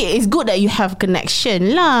 Tapi it's good that you have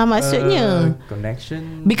connection lah, maksudnya.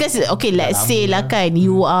 Connection. Because okay, let's say lah kan,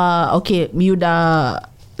 you are you dah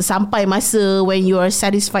sampai masa when you are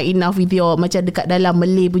satisfied enough with your macam dekat dalam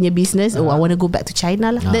Malay punya business. I want to go back to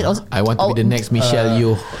China lah. I want to be the next Michelle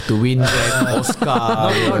Yeoh to win the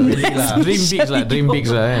Oscar. Not really lah. Dream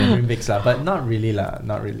bigs lah. But not really lah.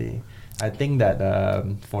 Not really. I think that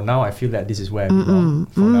for now I feel that this is where I belong.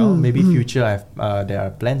 For now, maybe future there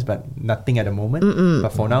are plans, but nothing at the moment.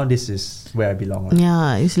 But for now, this is where I belong.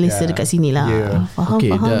 Yeah, you selesa dekat sini lah.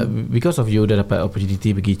 Faham. Because of you dah dapat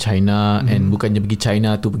opportunity pergi China, and bukannya pergi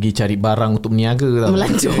China tu pergi cari barang untuk berniaga tau.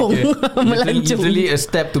 Melancong. Literally a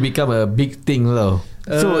step to become a big thing tau.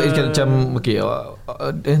 So it's macam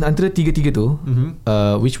antara tiga-tiga tu,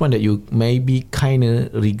 which one that you maybe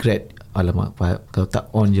kinda regret? Alamak, kalau tak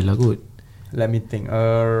on je lah kot. Let me think.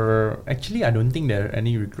 Actually, I don't think there are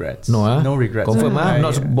any regrets. No regrets. Confirm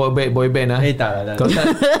not boy band lah. Tak. Kau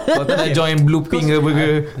tak nak join Bluepink ke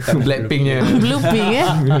Blackpinknya. Bluepink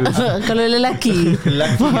kalau lelaki.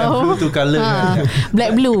 Lelaki blue tu colour kan.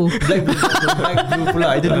 Black blue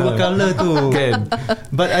pula. Itu dua colour tu kan.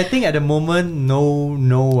 But I think at the moment no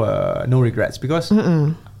regrets because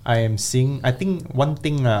I am seeing. I think one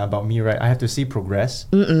thing about me, right, I have to see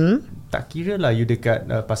progress. Tak kira lah you dekat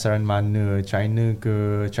pasaran mana, China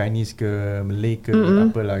ke, Chinese ke, Malay ke,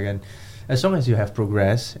 apalah kan. As long as you have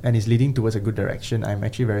progress and it's leading towards a good direction, I'm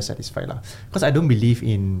actually very satisfied lah. Because I don't believe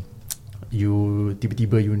in you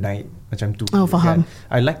tiba-tiba unite macam tu. Faham.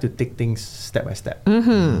 I like to take things step by step.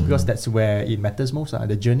 Because that's where it matters most lah.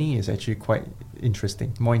 The journey is actually quite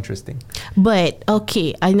interesting, more interesting. But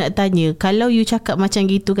okay, I nak tanya, kalau you cakap macam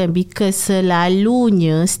gitu kan, because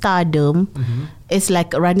selalunya stardom is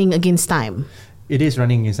like running against time. It is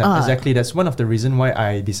running against time. Exactly. That's one of the reason why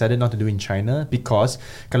I decided not to do in China, because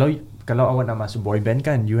kalau awak nak masuk boy band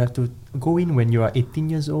kan, you have to go in when you are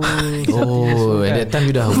 18 years old. At that time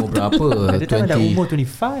you dah umur berapa? At that time dah umur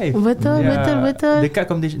 25. Betul.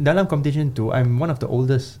 Dekat dalam competition tu, I'm one of the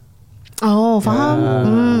oldest. Faham.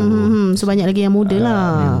 So banyak lagi yang muda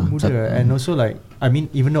lah. Muda. And also like, I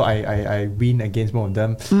mean, even though I win against most of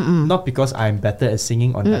them, not because I'm better at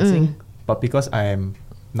singing or dancing, but because I'm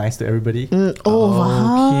nice to everybody.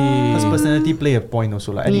 Faham. Because personality play a point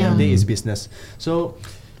also. Like, at the end of the day, it's business. So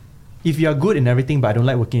if you are good in everything but I don't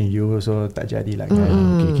like working with you, so tak jadi lah.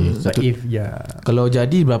 Okay. So kalau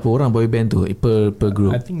jadi berapa orang boy band tu per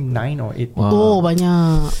group? I think 9 or 8.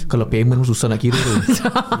 Banyak. Kalau payment susah nak kira tu.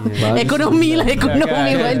 Ekonomi balik.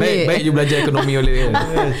 Baik je belajar ekonomi oleh dia.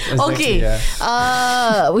 Okay.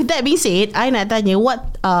 With that being said, I nak tanya,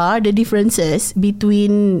 what are the differences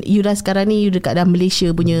between you dah sekarang ni, you dekat dalam Malaysia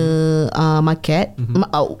punya market?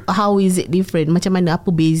 How is it different? Macam mana, apa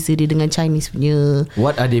beza dia dengan Chinese punya?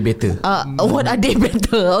 What are they better? What are they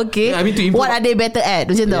better? Okay. I mean to improve. What are they better at?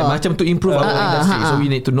 Macam tu. Macam to improve our industry. So we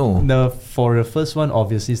need to know. For the first one,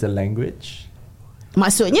 obviously is the language.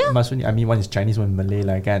 Maksudnya, I mean, one is Chinese, one Malay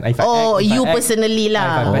lah kan. Personally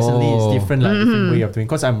lah. Personally, it's different lah, different way of doing.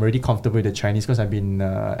 Because I'm already comfortable with the Chinese, because I've been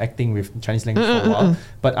acting with Chinese language for a while.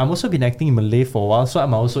 But I'm also been acting in Malay for a while, so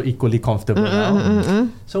I'm also equally comfortable now.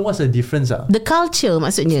 So what's the difference? The culture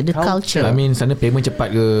maksudnya, the culture. I mean, sana payment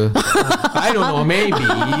cepat ke? I don't know, maybe.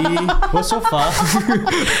 Well, so far,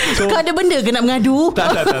 kau ada benda ke nak mengadu?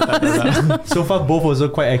 Tak. So far, both also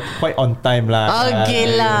quite on time lah. Okay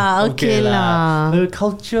lah.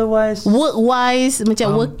 Culture wise, work wise,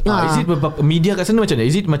 macam work. Is it media kat sana macam mana?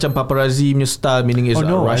 Is it macam paparazzi punya style, meaning is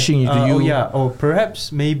rushing to you?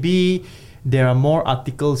 Perhaps maybe there are more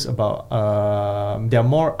articles about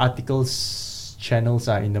channels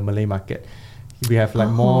in the Malay market. We have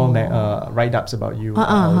like more write-ups about you,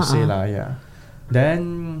 I would say lah.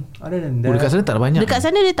 Then other than that, dekat sana tak ada banyak. Dekat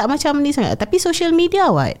sana dia tak macam ni sangat. Tapi social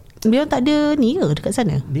media dia tak ada ni ke dekat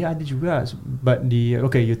sana? Dia ada juga, but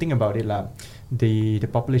you think about it lah. The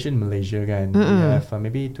population in Malaysia kan, we have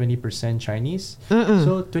maybe 20% Chinese.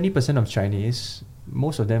 So 20% of Chinese,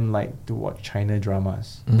 most of them like to watch China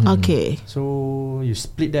dramas. Okay. So you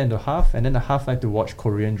split that into half, and then the half like to watch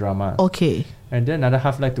Korean dramas. Okay. And then another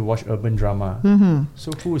half like to watch urban drama.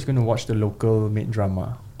 So who is going to watch the local made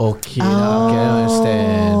drama? Okay, I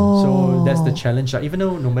understand. So that's the challenge. Even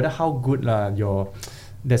though no matter how good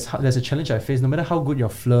there's a challenge I face. No matter how good your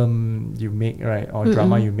film you make, right, or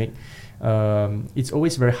drama you make, it's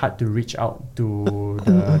always very hard to reach out to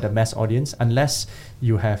the mass audience unless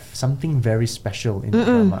you have something very special in the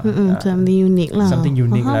drama. Something unique lah. Something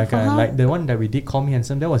unique like the one that we did, Call Me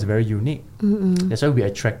Handsome, that was very unique. That's why we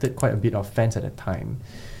attracted quite a bit of fans at the time.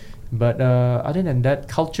 But other than that,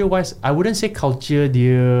 culture-wise, I wouldn't say culture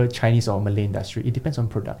the Chinese or Malay industry. It depends on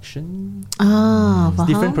production.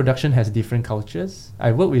 Different production has different cultures.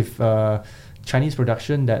 I work with Chinese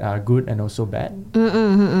production that are good and also bad,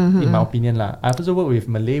 in my opinion lah. I've also worked with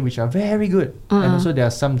Malay which are very good, and also there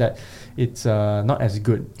are some that it's not as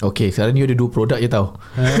good. Okay, sekarang ni ada 2 produk je tau.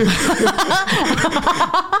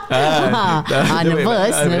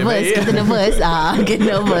 Nervous. Kita nervous. Get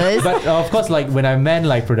nervous. But of course, like when I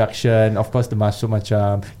meant like production, of course the masuk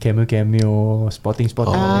macam cameo, spotting.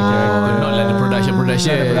 Not like the production.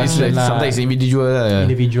 It's like sometimes individual lah.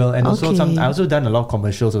 And also I also done a lot of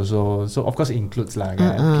commercials also. So of course it includes lah.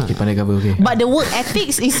 Okay, pandai cover. Okay. But the work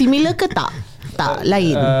ethics is similar ke tak? Tak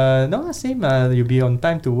lain. No, same. You be on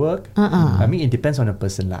time to work. I mean, it depends on the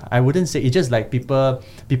person lah. I wouldn't say it's just like people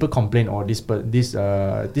complain or this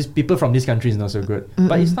people from this country is not so good.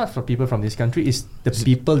 But it's not for people from this country. It's the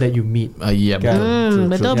people that you meet. Betul.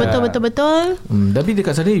 Tapi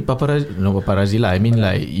dekat sana paparazzi lah. I mean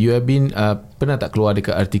like you have been pernah tak keluar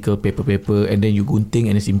dekat artikel paper and then you gunting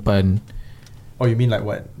and then simpan? Oh, you mean like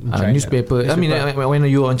what? Newspaper. I mean when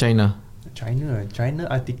you on China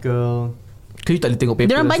article. Kau tak boleh tengok paper.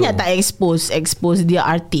 Diorang banyak tak expose dia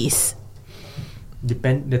artis?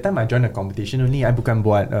 Depend. The time I join a competition only, I bukan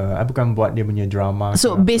buat dia punya drama.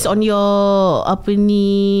 So based on your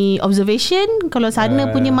observation, kalau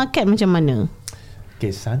sana punya market macam mana?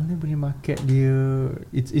 Okay, sana punya market dia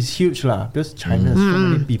it's huge lah, because China so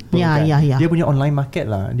many people. Dia punya online market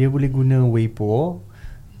lah. Dia boleh guna Weibo,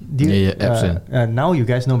 Now you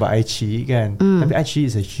guys know about iQIYI kan? Tapi iQIYI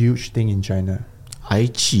is a huge thing in China.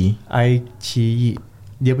 iQIYI.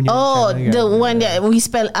 Dia punya the one that we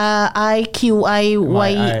spell IQIYI.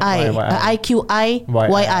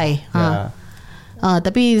 IQIYI.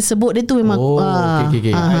 Tapi sebut dia tu memang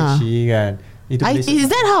iQIYI kan. Is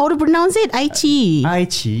that how to pronounce it? iQIYI.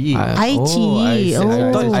 iQIYI. iQIYI.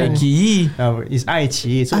 I thought iQIYI. It's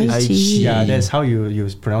iQIYI. So iQIYI. that's how you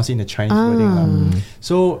pronounce it in the Chinese wording.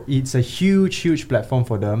 So it's a huge platform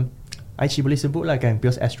for them. iQIYI boleh sebut lah kan,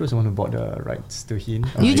 because Astro is the one who bought the rights to him.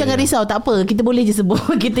 You jangan risau, tak apa, kita boleh je sebut.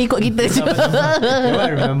 Kita ikut kita je. They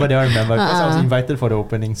remember because I was invited for the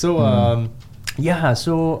opening. So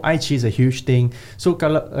so iQIYI is a huge thing. So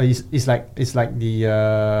kalau it's like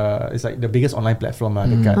the biggest online platform lah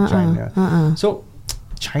dekat China. So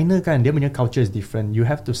China kan, dia punya culture is different. You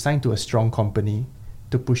have to sign to a strong company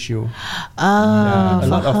to push you. A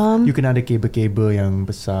lot of you kena ada kabel-kabel yang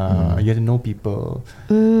besar. You have to know people,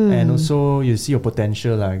 and also you see your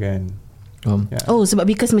potential lah kan. Sebab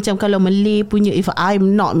because macam kalau Malay punya, if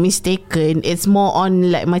I'm not mistaken, it's more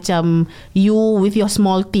on like macam you with your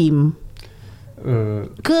small team.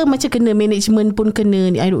 Ke macam kena management pun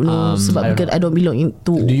kena, I don't know, sebab I don't belong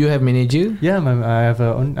into. Do you have manager? Yeah, I have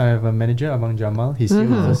a manager, Abang Jamal. He's here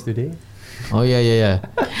with us today. Oh yeah.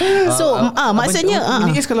 So maksudnya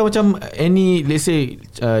ini kalau macam any, let's say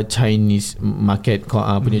Chinese market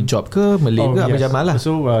punya job ke Malay ke Abang Jamal lah.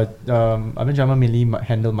 So Abang Jamal mainly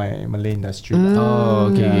handle my Malay industry.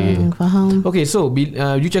 Okay. Faham. Okay, so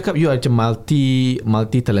you cakap you are macam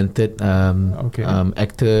multi talented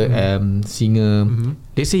actor, singer.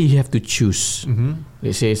 Let's say you have to choose.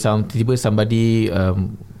 Let's say tiba somebody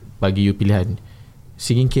bagi you pilihan,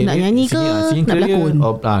 singing career, nak nyanyi ke singing nak berlakon?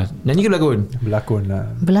 Nyanyi ke berlakon? Berlakon lah.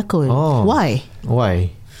 Berlakon. Why?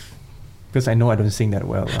 Because I know I don't sing that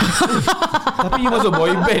well. Tapi you masuk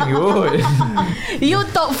boy band kot. You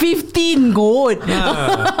top 15 kot.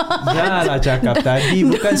 Dah lah cakap tadi,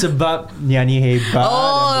 bukan sebab nyanyi hebat.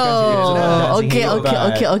 Okay.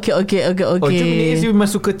 Cuma ni you memang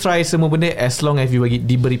suka try semua benda as long as you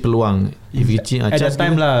diberi peluang. At that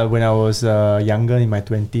time lah, when I was younger, in my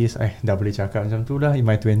 20s, dah boleh cakap macam tu lah, in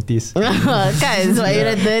my 20s. Kan, sebab you're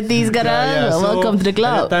at 30s sekarang. Welcome to the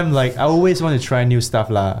club. At that time, like, I always want to try new stuff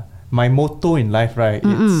lah. My motto in life, right,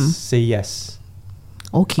 it's say yes.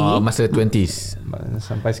 Okay. Masa 20s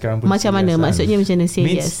sampai sekarang pun macam mana? Maksudnya macam mana say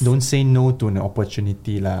yes? Don't say no to an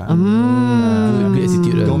opportunity lah. Good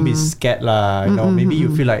attitude. Don't be scared lah. You know, maybe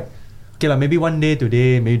you feel like, okay lah, maybe one day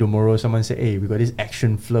today, maybe tomorrow, someone say, hey, we got this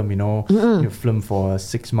action film, you know, you film for 6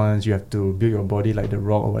 months, you have to build your body like The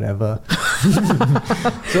Rock or whatever.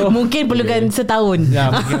 So mungkin perlukan setahun.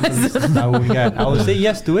 Mungkin perlu setahun kan. I will say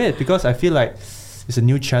yes to it because I feel like it's a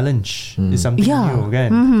new challenge. It's something new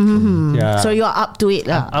kan. So you're up to it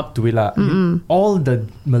lah. I'm up to it lah. All the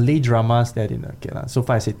Malay dramas that so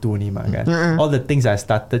far I say 2 ni kan. All the things I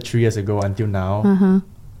started 3 years ago until now,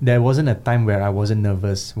 there wasn't a time where I wasn't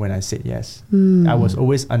nervous when I said yes. I was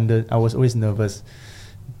always nervous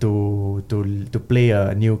to play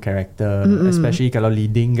a new character, especially kalau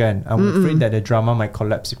leading kan. I'm afraid that the drama might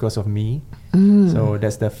collapse because of me. So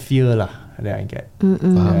that's the fear lah that I get.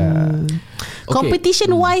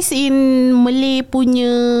 Competition wise in Malay punya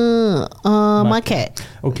market.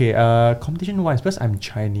 Okay, competition wise, because I'm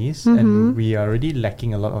Chinese and we are already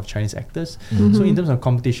lacking a lot of Chinese actors. So in terms of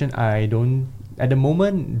competition, I don't. At the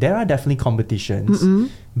moment, there are definitely competitions,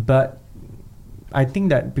 but I think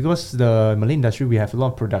that because the Malay industry, we have a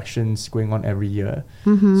lot of productions going on every year,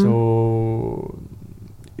 so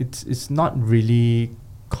it's not really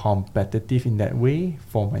competitive in that way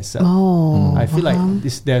for myself. I feel like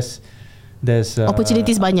there's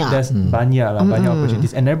opportunities banyak. There's banyak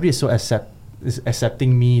opportunities, and everybody is so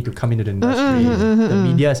accepting me to come into the industry. The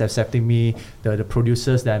media is accepting me. The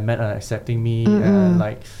producers that I met are accepting me.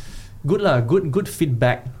 Like good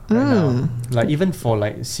feedback right now. Like even for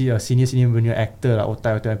like senior punya actor lah,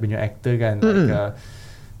 otai punya actor kan.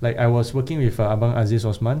 Like I was working with Abang Aziz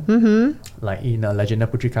Osman, like in Legenda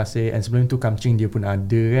Puteri Kasih, and sebelum tu Kamching dia pun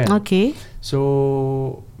ada kan. Okay.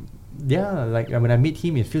 So yeah, like when I meet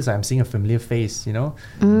him, it feels like I'm seeing a familiar face, you know.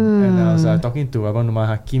 And I was talking to Abang Numar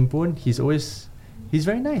Hakim pun, he's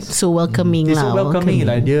very nice. So welcoming He's lah. so welcoming.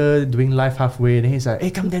 Like they're doing live halfway, and he's like, "Hey,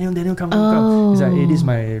 come Daniel, come." He's like, "Hey, this is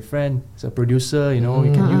my friend. He's a producer. You know,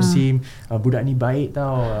 you can use him. Budak ni baik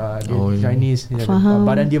tau. Dia Chinese.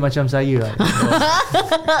 Badan dia macam saya."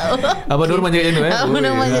 Abang Nur macam tu Abang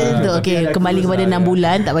Nur macam tu. Okay, kembali kepada 6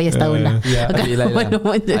 bulan, tak payah setahun lah.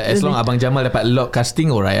 As long Abang Jamal dapat lock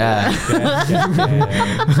casting, alright lah.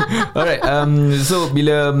 Alright. So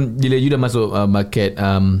bila you dah masuk market,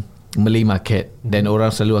 Malay market, then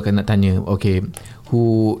orang selalu akan nak tanya, okay,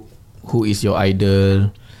 who is your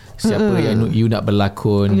idol? Siapa yang you nak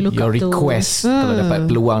berlakon? Your request kalau dapat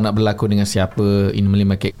peluang nak berlakon dengan siapa in Malay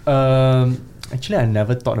market? Actually, I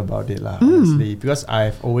never thought about it lah, honestly, because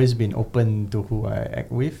I've always been open to who I act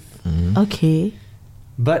with. Okay.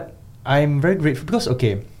 But I'm very grateful because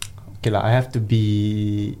okay lah, I have to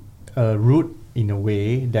be rude in a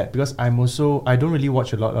way that because I don't really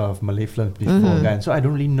watch a lot of Malay films before, kan, so I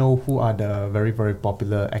don't really know who are the very very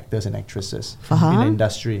popular actors and actresses in the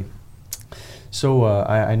industry. So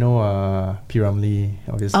I know P. Ramlee,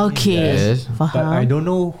 obviously. Okay. Yes. But I don't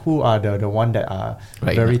know who are the one that are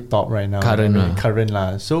very top right now. Current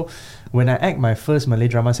lah. So when I act my first Malay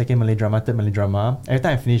drama, second Malay drama, third Malay drama, every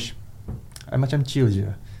time I finish, I macam chill je.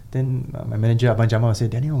 Then my manager Abang Jamal say,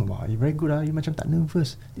 Daniel, wow, you very good you macam tak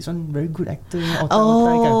nervous. This one very good actor.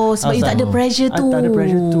 Sebab you tak ada pressure tu. I tak ada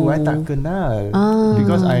pressure tu. I tak kenal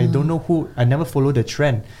because I don't know who. I never follow the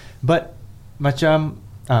trend. But macam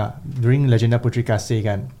during Legenda Puteri Kasih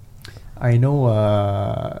kan, I know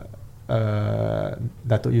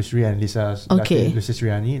Datuk Yusri and Lisa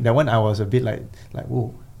Sriani. That one I was a bit like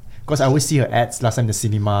whoa, because I always see her ads last time in the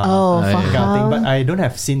cinema, kind of thing, but I don't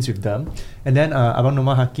have scenes with them. And then Abang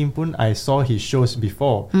Noman Hakim pun I saw his shows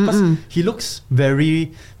before because he looks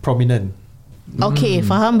very prominent. Okay,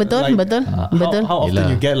 faham, betul. How often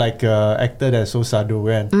you get like actor that's so sado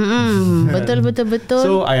kan? Betul.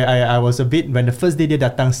 So I was a bit, when the first day dia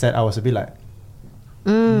datang set, I was a bit like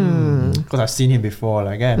because I've seen him before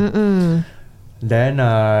like kan. Then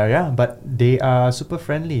but they are super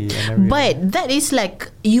friendly and but that is like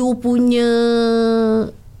you punya,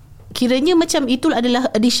 kiranya macam itu adalah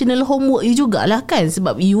additional homework you jugalah kan,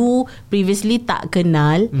 sebab you previously tak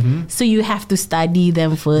kenal, so you have to study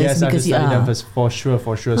them first. Yes, because I have to study them first for sure.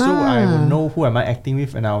 So I will know who am I acting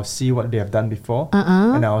with, and I'll see what they have done before,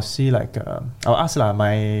 and I'll see like I'll ask lah.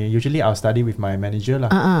 Usually I'll study with my manager lah.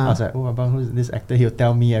 I was like, abang, who's this actor? He'll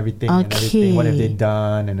tell me everything and everything. What have they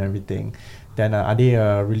done and everything. Then are they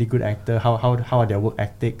a really good actor? How are their work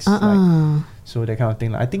ethics? Like, so that kind of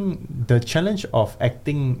thing. I think the challenge of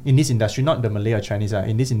acting in this industry, not the Malay or Chinese,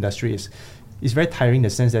 in this industry is very tiring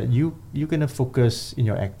in the sense that you're gonna focus in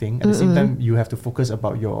your acting. At the same time, you have to focus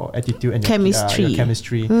about your attitude and your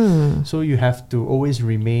chemistry. So you have to always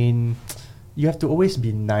be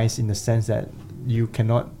nice in the sense that you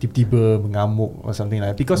cannot tiba-tiba mengamuk or something like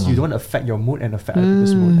that, because you don't want to affect your mood and affect other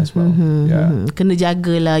people's mood as well. Kena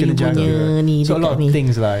jagalah you punya ni. So a lot of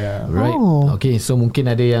things lah. Right. Okay, so mungkin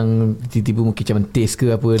ada yang tiba-tiba mungkin macam taste ke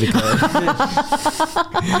apa dekat.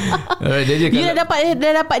 You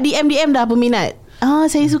dah dapat DM dah peminat.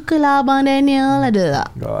 Saya suka lah Abang Daniel, ada tak?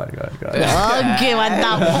 God. Okay,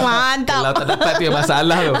 mantap. Kalau tak dapat tu yang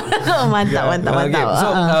masalah tu. Mantap. Okay. So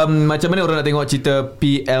macam mana orang nak tengok cerita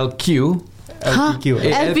PLQ?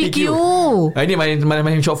 LPQ. Ini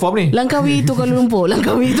main short form ni. Langkawi tu Kuala Lumpur.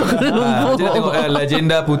 Kita nak tengok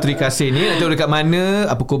Legenda Puteri Kasih ni. Nak tengok dekat mana,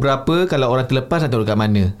 pukul berapa. Kalau orang terlepas, nak tengok dekat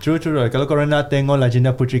mana. True. Kalau korang nak tengok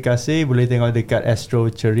Legenda Puteri Kasih, boleh tengok dekat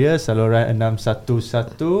Astro Ceria, saluran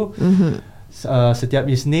 611. Setiap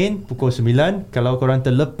Isnin pukul 9. Kalau korang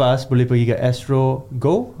terlepas, boleh pergi ke Astro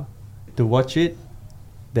Go to watch it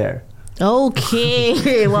there.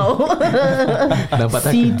 Okay. Wow. Nampak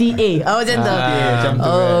tak? CTA. Macam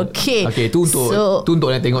tu. Okay. Tu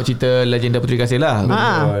untuk nak tengok cerita Legenda Puteri Kasih lah.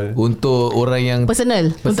 Untuk orang yang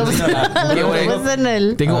personal. Untuk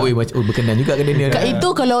personal. Tengok macam berkenan juga ke dia. Kat itu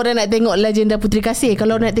kalau orang nak tengok Legenda Puteri Kasih.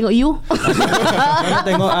 Kalau orang nak tengok you, nak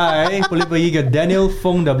tengok I, boleh pergi ke Daniel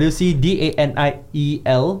Fong WC,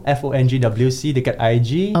 DANIEL FONG WC dekat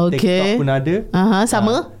IG. TikTok pun ada.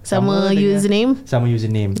 Sama username. Sama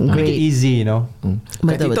username. Great. Easy, you know.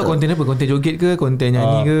 Kat TikTok konten apa? Konten joget ke? Konten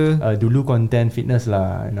nyanyi ke? Dulu konten fitness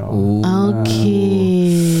lah, you know.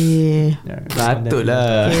 Okay.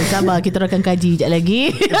 Patutlah. Okay, sabar, kita akan kaji sekejap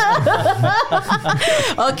lagi.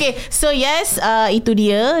 Okay, so yes, itu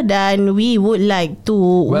dia. Dan we would like to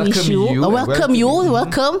wish you welcome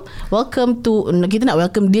to, kita nak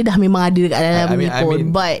welcome dia dah memang ada dekat dalam ni pun,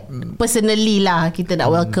 but personally lah kita nak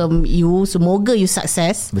welcome you. Semoga you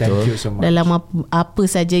success. Thank you so much. Dalam apa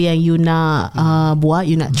saja yang you nak buat,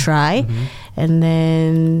 you nak try, and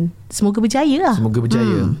then semoga berjaya lah.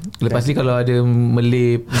 Lepas ni kalau ada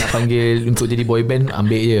Malay nak panggil untuk jadi boy band,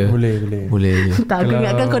 ambil je. Boleh je. Tak, aku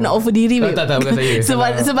ingatkan kau nak offer diri. Tak, bukan saya.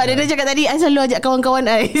 Sebab dia cakap tadi, I selalu ajak kawan-kawan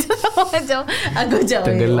I. Macam aku macam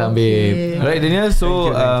tenggelam, babe. Alright Daniel,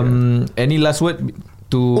 so any last word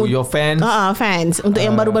to your fans. Fans. Untuk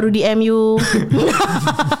yang baru-baru DM you.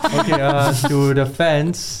 Okay, to the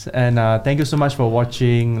fans, and thank you so much for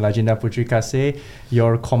watching Legenda Puteri Kasih.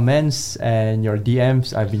 Your comments and your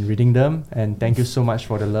DMs, I've been reading them, and thank you so much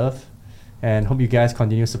for the love. And hope you guys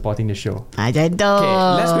continue supporting the show. Macam tu. Okay,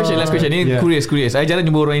 last question ni curious. I jarang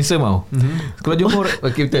jumpa orang handsome tau. Kalau jumpa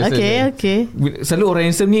okay, betul. Okay. Selalu orang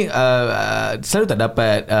handsome ni selalu tak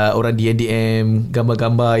dapat orang DM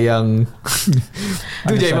gambar-gambar yang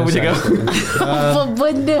tu je yang cakap. Apa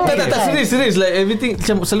benda? Tak serius like everything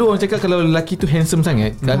macam selalu orang cakap kalau lelaki tu handsome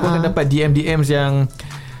sangat, aku akan dapat DMs yang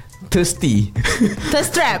thirsty.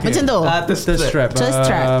 Thirst trap macam tu. Thirst trap.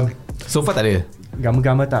 So far tak ada.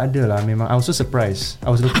 Gambar-gambar tak ada lah. Memang I was so surprised.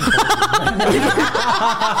 I was looking for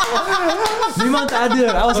memang tak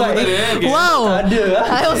ada. I was like wow, tak ada.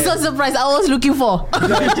 I was so surprised. I was looking for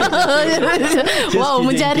wow,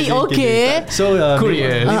 mencari. Okay. So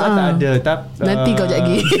curious. memang tak ada. Nanti kau sekejap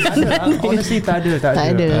lagi. Honestly tak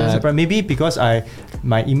ada. Surprise. Maybe because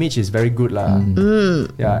my image is very good lah.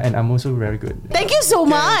 Yeah, and I'm also very good. Thank you so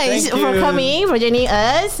much for coming, for joining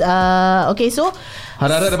us. Okay, so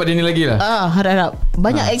harap-harap dapat dia ni lagi lah. Harap-harap.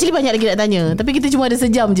 Actually banyak lagi nak tanya. Tapi kita cuma ada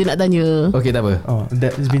sejam je nak tanya. Okay, tak apa.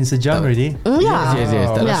 That's been sejam already?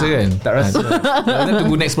 Yes. Tak rasa kan? Tak rasa. Kita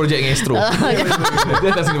tunggu next project dengan Astro. Dia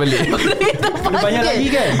tak sini balik. Banyak lagi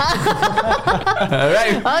kan?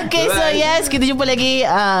 Alright. Okay, so yes, kita jumpa lagi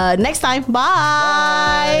next time.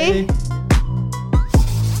 Bye.